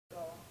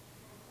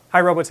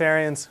Hi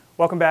RoboTerrians,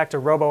 welcome back to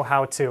Robo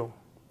How To.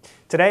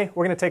 Today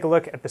we're going to take a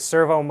look at the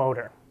servo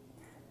motor.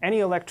 Any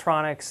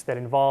electronics that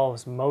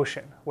involves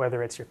motion,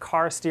 whether it's your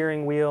car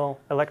steering wheel,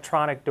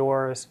 electronic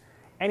doors,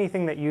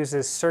 anything that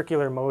uses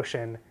circular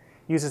motion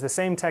uses the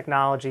same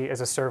technology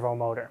as a servo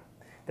motor.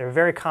 They're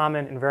very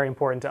common and very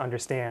important to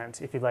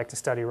understand if you'd like to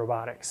study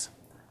robotics.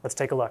 Let's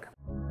take a look.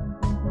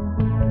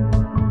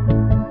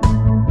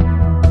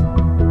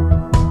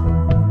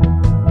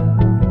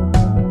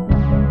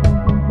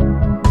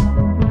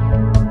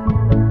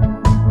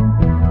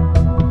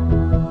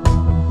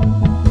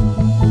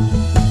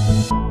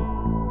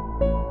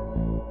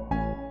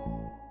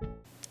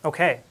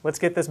 Okay, let's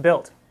get this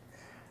built.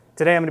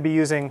 Today I'm going to be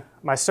using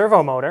my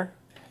servo motor.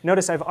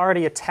 Notice I've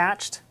already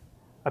attached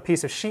a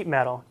piece of sheet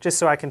metal just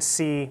so I can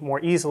see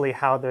more easily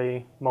how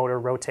the motor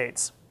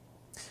rotates.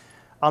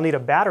 I'll need a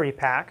battery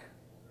pack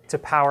to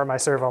power my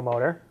servo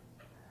motor.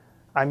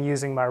 I'm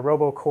using my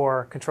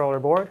RoboCore controller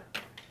board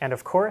and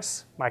of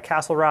course my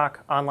Castle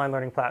Rock online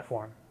learning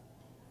platform.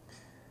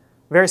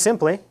 Very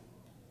simply,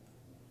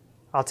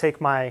 I'll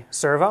take my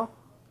servo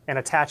and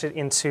attach it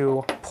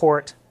into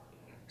port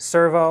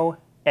Servo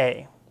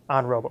A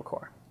on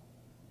RoboCore.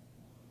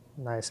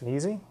 Nice and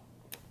easy,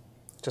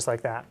 just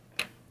like that.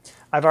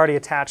 I've already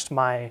attached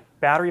my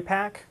battery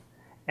pack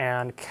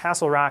and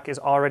Castle Rock is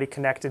already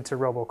connected to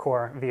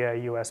RoboCore via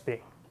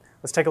USB.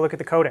 Let's take a look at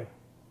the coding.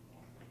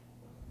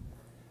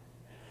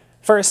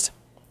 First,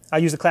 I'll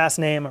use the class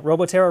name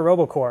RoboTerra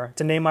RoboCore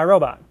to name my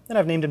robot, and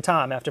I've named him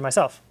Tom after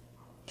myself.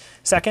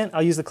 Second,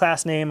 I'll use the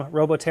class name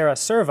RoboTerra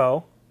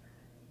Servo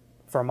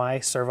for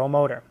my servo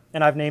motor,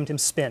 and I've named him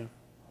Spin.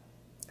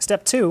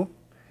 Step 2,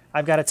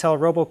 I've got to tell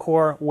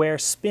RoboCore where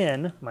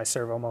Spin, my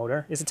servo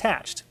motor, is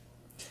attached.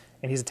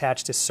 And he's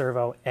attached to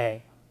Servo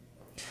A.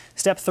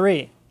 Step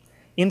 3,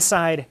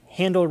 inside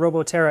Handle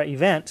RoboTerra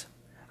event,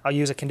 I'll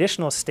use a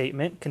conditional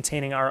statement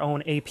containing our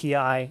own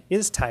API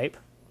isType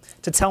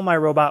to tell my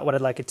robot what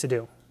I'd like it to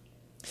do.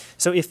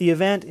 So if the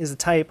event is the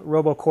type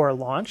RoboCore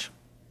launch,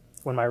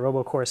 when my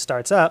RoboCore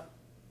starts up,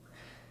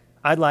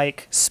 I'd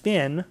like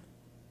Spin,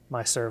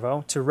 my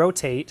servo, to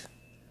rotate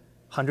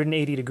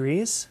 180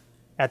 degrees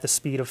at the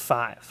speed of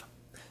 5.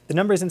 The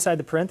numbers inside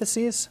the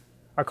parentheses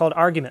are called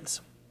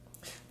arguments.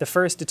 The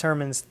first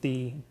determines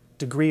the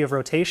degree of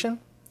rotation.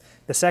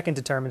 The second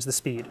determines the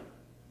speed.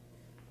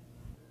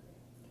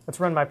 Let's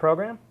run my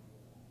program.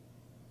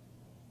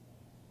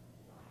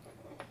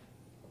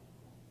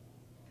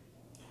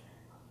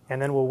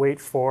 And then we'll wait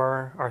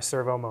for our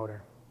servo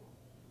motor.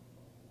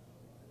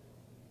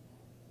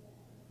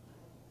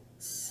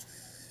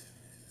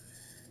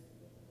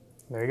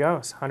 There he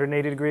goes,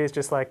 180 degrees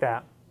just like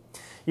that.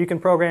 You can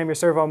program your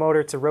servo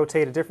motor to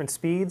rotate at different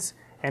speeds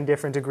and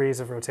different degrees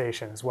of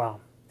rotation as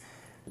well.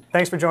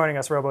 Thanks for joining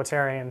us,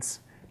 RoboTerrians.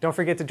 Don't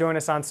forget to join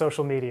us on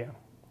social media.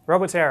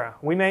 RoboTerra,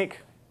 we make,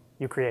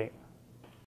 you create.